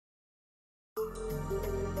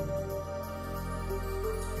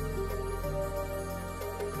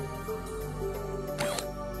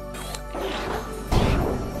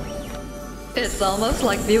It's almost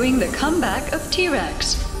like viewing the comeback of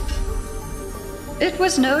T-Rex. It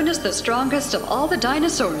was known as the strongest of all the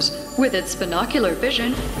dinosaurs, with its binocular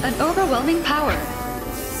vision and overwhelming power.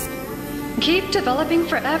 Keep developing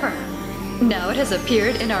forever. Now it has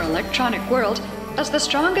appeared in our electronic world as the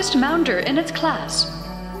strongest mounder in its class.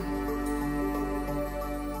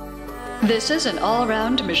 This is an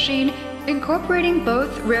all-round machine incorporating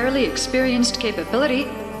both rarely experienced capability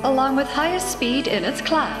along with highest speed in its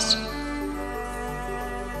class.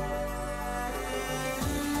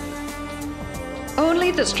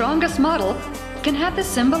 Only the strongest model can have the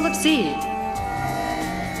symbol of Z.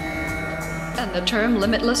 And the term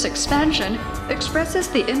limitless expansion expresses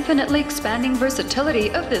the infinitely expanding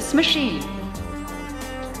versatility of this machine.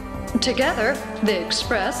 Together, they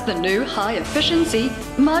express the new high-efficiency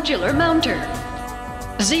modular mounter,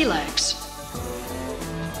 Z-Lex.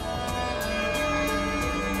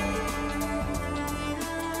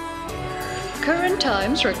 Current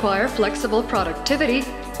times require flexible productivity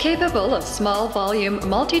capable of small-volume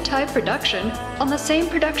multi-type production on the same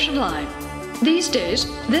production line. These days,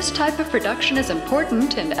 this type of production is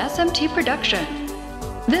important in SMT production.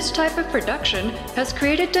 This type of production has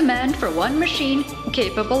created demand for one machine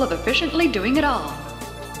capable of efficiently doing it all.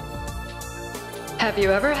 Have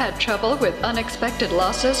you ever had trouble with unexpected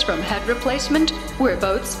losses from head replacement, where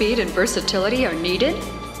both speed and versatility are needed?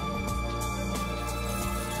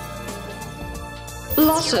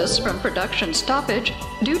 Losses from production stoppage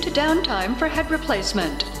due to downtime for head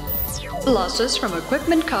replacement. Losses from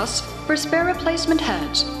equipment costs for spare replacement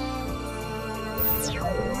heads.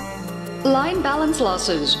 Line balance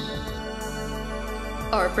losses.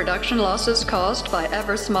 Are production losses caused by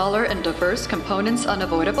ever smaller and diverse components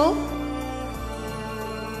unavoidable?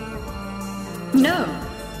 No.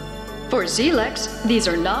 For Z-Lex, these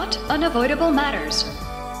are not unavoidable matters.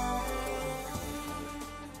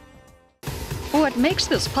 What makes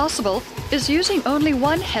this possible is using only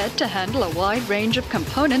one head to handle a wide range of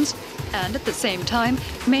components and at the same time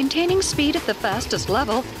maintaining speed at the fastest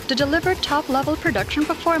level to deliver top-level production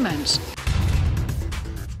performance.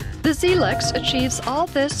 The Z-Lex achieves all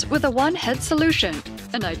this with a one-head solution,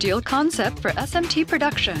 an ideal concept for SMT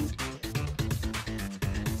production.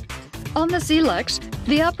 On the Z-Lex,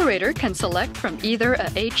 the operator can select from either a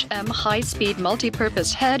HM high-speed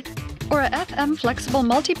multi-purpose head or a FM flexible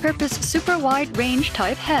multi-purpose super wide range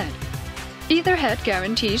type head. Either head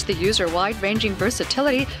guarantees the user wide-ranging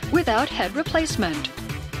versatility without head replacement.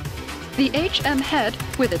 The HM head,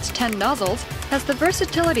 with its 10 nozzles, has the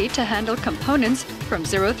versatility to handle components from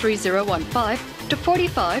 03015 to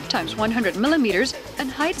 45 × 100 mm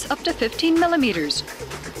and heights up to 15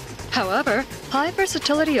 mm. However, high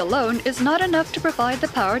versatility alone is not enough to provide the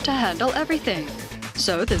power to handle everything.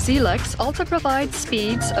 So the Z-Lex also provides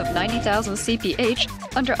speeds of 90,000 cph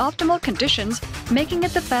under optimal conditions, making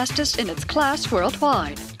it the fastest in its class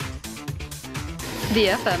worldwide. The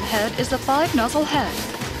FM head is a 5-nozzle head.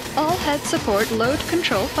 All heads support load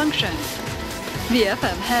control function. The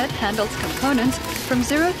FM head handles components from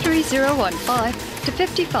 03015 to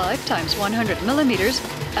 55 × 100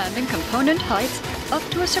 mm and in component heights up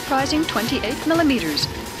to a surprising 28 mm.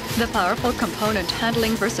 The powerful component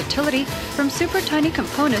handling versatility from super tiny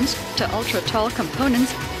components to ultra tall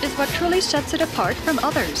components is what truly sets it apart from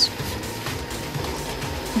others.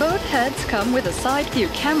 Both heads come with a side view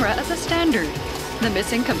camera as a standard. The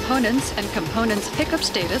missing components and components pickup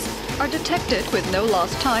status are detected with no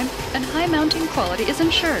lost time and high mounting quality is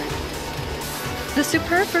ensured. The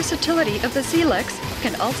superb versatility of the Z-Lex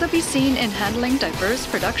can also be seen in handling diverse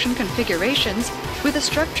production configurations with a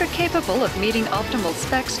structure capable of meeting optimal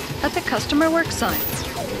specs at the customer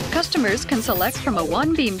worksite. Customers can select from a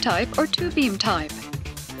 1-beam type or 2-beam type.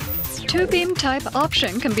 2-beam type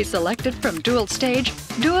option can be selected from dual stage,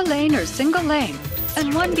 dual lane or single lane,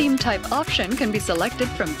 and 1-beam type option can be selected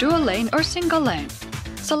from dual lane or single lane.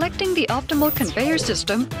 Selecting the optimal conveyor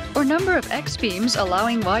system or number of X-beams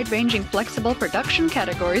allowing wide-ranging flexible production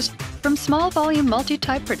categories from small volume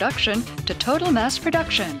multi-type production to total mass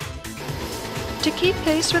production. To keep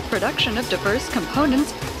pace with production of diverse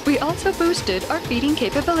components, we also boosted our feeding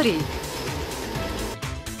capability.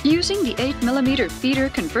 Using the 8mm feeder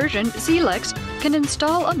conversion, Z-Lex can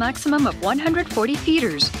install a maximum of 140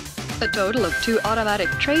 feeders. A total of 2 automatic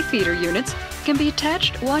tray feeder units can be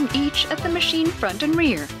attached, one each at the machine front and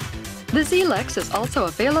rear. The Z-Lex is also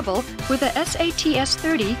available with a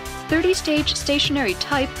SATS-30 30-stage stationary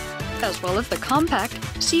type, as well as the compact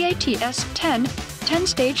CATS-10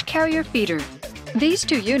 10-stage carrier feeder. These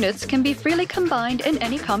two units can be freely combined in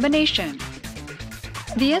any combination.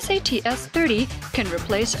 The SAT S30 can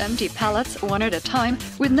replace empty pallets one at a time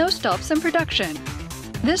with no stops in production.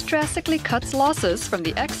 This drastically cuts losses from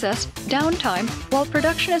the excess downtime while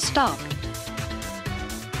production is stopped.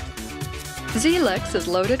 ZLEX is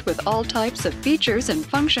loaded with all types of features and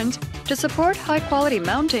functions to support high-quality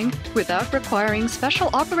mounting without requiring special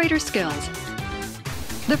operator skills.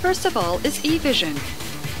 The first of all is eVision.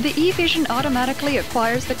 The eVision automatically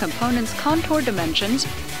acquires the component's contour dimensions,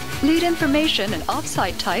 lead information and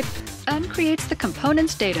offsite type, and creates the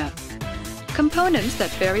component's data. Components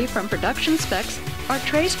that vary from production specs are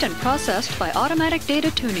traced and processed by automatic data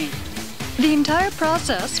tuning. The entire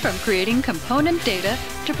process from creating component data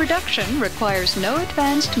to production requires no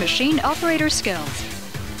advanced machine operator skills.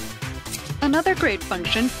 Another great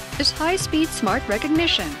function is high-speed smart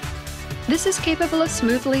recognition. This is capable of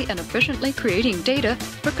smoothly and efficiently creating data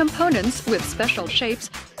for components with special shapes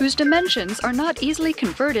whose dimensions are not easily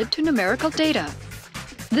converted to numerical data.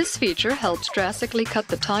 This feature helps drastically cut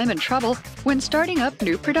the time and trouble when starting up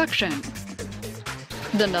new production.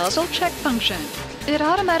 The nozzle check function. It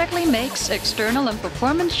automatically makes external and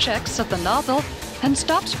performance checks of the nozzle and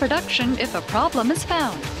stops production if a problem is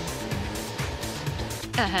found.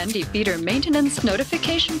 A handy feeder maintenance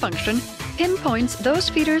notification function pinpoints those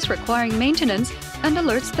feeders requiring maintenance and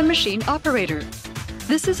alerts the machine operator.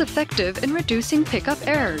 This is effective in reducing pickup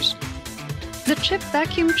errors. The chip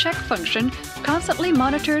vacuum check function constantly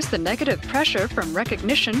monitors the negative pressure from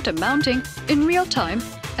recognition to mounting in real time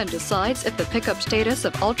and decides if the pickup status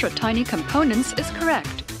of ultra-tiny components is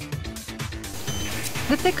correct.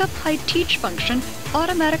 The pickup height teach function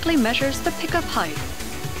automatically measures the pickup height.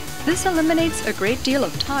 This eliminates a great deal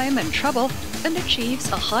of time and trouble and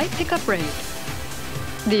achieves a high pickup rate.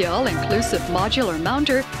 The all-inclusive modular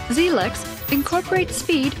mounter, ZLEX, incorporates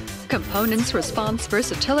speed, components response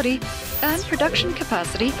versatility, and production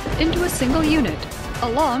capacity into a single unit,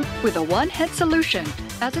 along with a one-head solution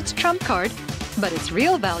as its trump card, but its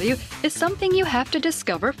real value is something you have to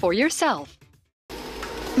discover for yourself.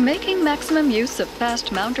 Making maximum use of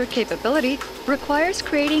fast mounter capability requires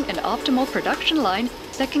creating an optimal production line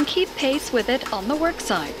that can keep pace with it on the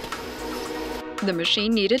worksite. The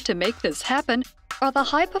machine needed to make this happen are the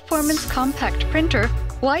high-performance compact printer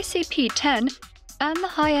YCP10 and the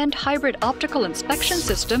high-end hybrid optical inspection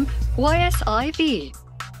system YSIV.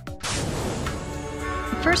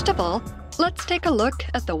 First of all, let's take a look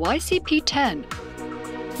at the YCP10.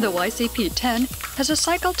 The YCP10 has a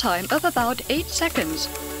cycle time of about 8 seconds.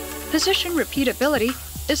 Position repeatability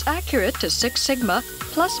is accurate to 6 sigma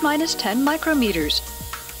 ± 10 micrometers.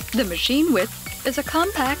 The machine width is a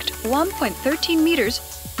compact 1.13 meters,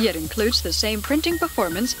 yet includes the same printing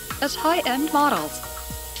performance as high-end models.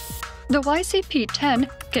 The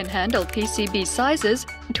YCP10 can handle PCB sizes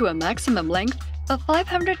to a maximum length of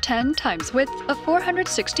 510 times width of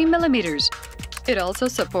 460 millimeters. It also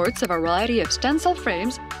supports a variety of stencil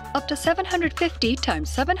frames up to 750 times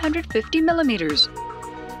 750 millimeters.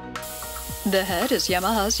 The head is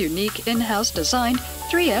Yamaha's unique in-house designed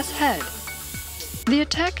 3S head. The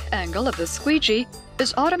attack angle of the squeegee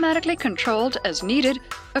is automatically controlled as needed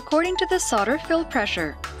according to the solder fill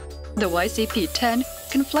pressure. The YCP10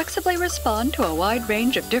 can flexibly respond to a wide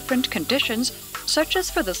range of different conditions, such as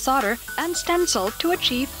for the solder and stencil, to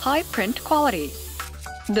achieve high print quality.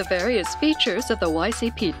 The various features of the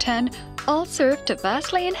YCP10 all serve to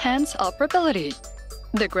vastly enhance operability.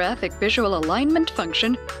 The graphic visual alignment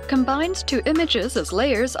function combines two images as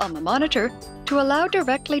layers on the monitor to allow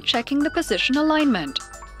directly checking the position alignment.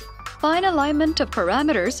 Fine alignment of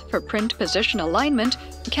parameters for print position alignment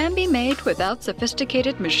can be made without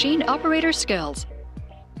sophisticated machine operator skills.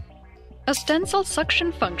 A stencil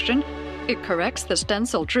suction function, it corrects the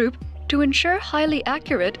stencil droop to ensure highly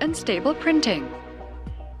accurate and stable printing.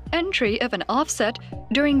 Entry of an offset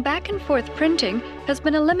during back-and-forth printing has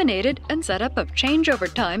been eliminated and setup of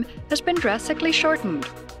changeover time has been drastically shortened.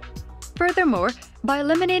 Furthermore, by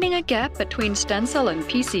eliminating a gap between stencil and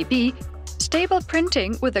PCB, stable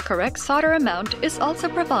printing with the correct solder amount is also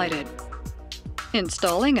provided.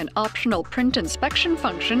 Installing an optional print inspection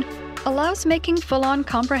function allows making full-on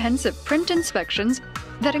comprehensive print inspections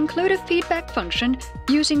that include a feedback function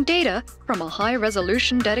using data from a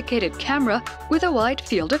high-resolution dedicated camera with a wide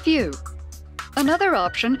field of view. Another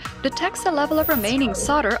option detects the level of remaining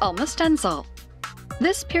solder on the stencil.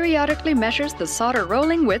 This periodically measures the solder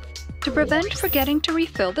rolling width to prevent forgetting to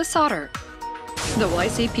refill the solder. The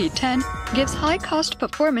YCP10 gives high-cost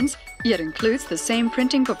performance, yet includes the same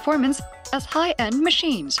printing performance as high-end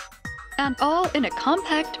machines, and all in a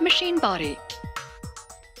compact machine body.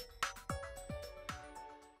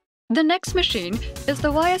 The next machine is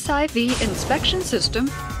the YSI-V inspection system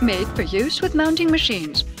made for use with mounting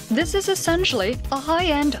machines. This is essentially a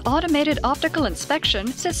high-end automated optical inspection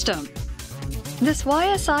system. This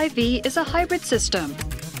YSI-V is a hybrid system.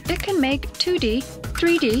 It can make 2D,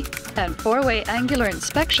 3D, and 4-way angular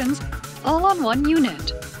inspections all on one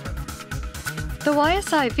unit. The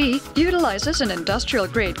YSI-V utilizes an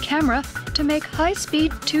industrial-grade camera to make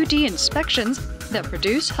high-speed 2D inspections that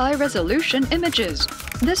produce high-resolution images.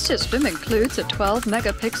 This system includes a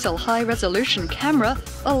 12-megapixel high-resolution camera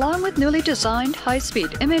along with newly designed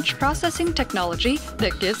high-speed image processing technology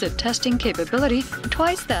that gives it testing capability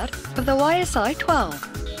twice that of the YSI-12.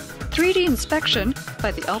 3D inspection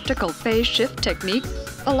by the optical phase shift technique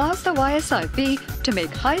allows the YSI-V to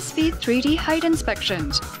make high-speed 3D height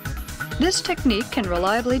inspections. This technique can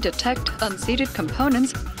reliably detect unseated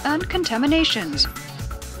components and contaminations.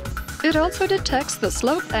 It also detects the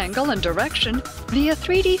slope angle and direction via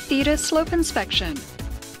 3D theta slope inspection.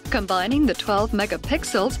 Combining the 12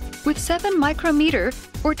 megapixels with 7 micrometer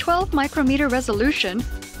or 12 micrometer resolution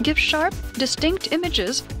gives sharp, distinct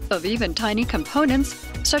images of even tiny components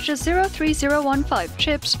such as 03015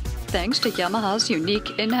 chips thanks to Yamaha's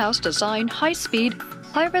unique in-house design high-speed,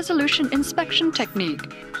 high-resolution inspection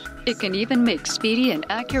technique. It can even make speedy and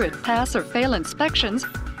accurate pass or fail inspections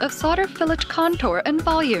of solder fillet contour and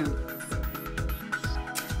volume.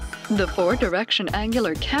 The 4-direction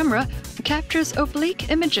angular camera captures oblique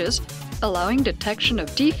images, allowing detection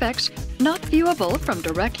of defects not viewable from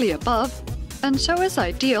directly above, and so is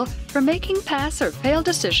ideal for making pass or fail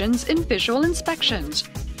decisions in visual inspections.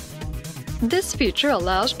 This feature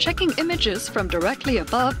allows checking images from directly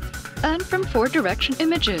above and from 4-direction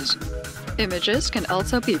images. Images can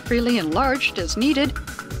also be freely enlarged as needed,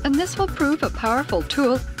 and this will prove a powerful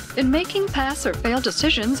tool in making pass or fail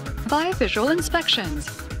decisions via visual inspections.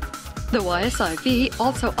 The YSI-V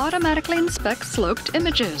also automatically inspects sloped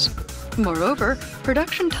images. Moreover,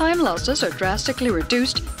 production time losses are drastically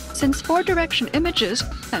reduced since 4-direction images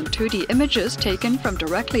and 2D images taken from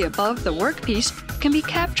directly above the workpiece can be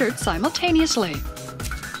captured simultaneously.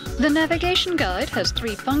 The navigation guide has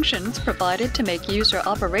 3 functions provided to make user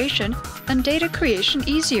operation and data creation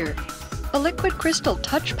easier. A liquid crystal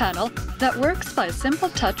touch panel that works by a simple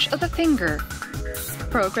touch of the finger.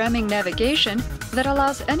 Programming navigation that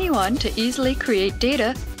allows anyone to easily create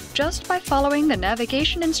data just by following the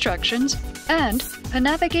navigation instructions, and a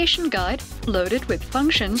navigation guide loaded with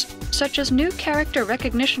functions such as new character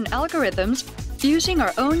recognition algorithms using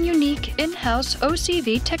our own unique in-house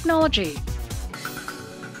OCV technology.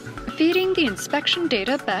 Feeding the inspection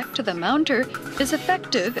data back to the mounter is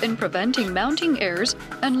effective in preventing mounting errors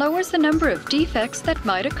and lowers the number of defects that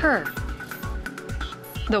might occur.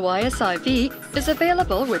 The YSI-V is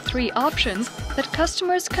available with 3 options that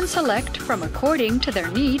customers can select from according to their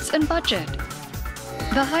needs and budget.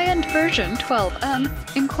 The high-end version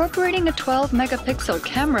 12M, incorporating a 12-megapixel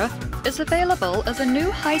camera, is available as a new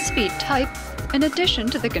high-speed type in addition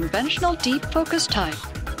to the conventional deep focus type.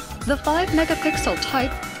 The 5-megapixel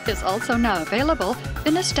type is also now available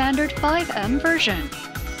in a standard 5M version.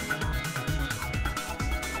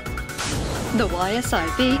 The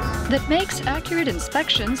YSI-V that makes accurate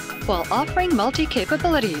inspections while offering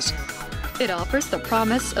multi-capabilities. It offers the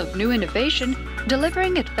promise of new innovation,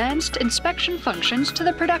 delivering advanced inspection functions to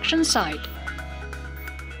the production site.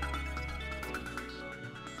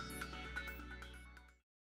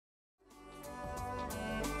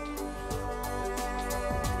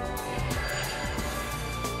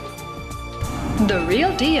 The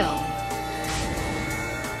real deal.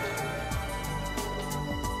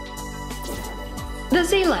 The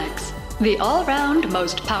Zlex, the all-round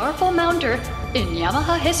most powerful mounter in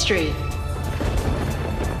Yamaha history.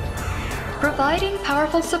 Providing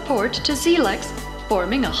powerful support to Zlex,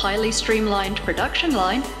 forming a highly streamlined production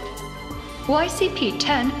line,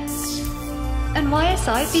 YCP10 and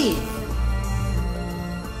YSI-V.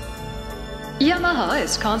 Yamaha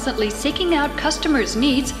is constantly seeking out customers'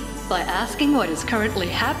 needs by asking what is currently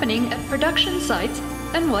happening at production sites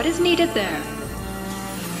and what is needed there.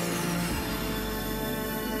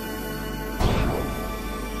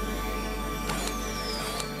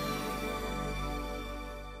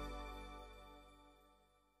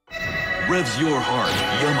 Revs your heart,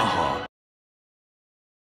 Yamaha.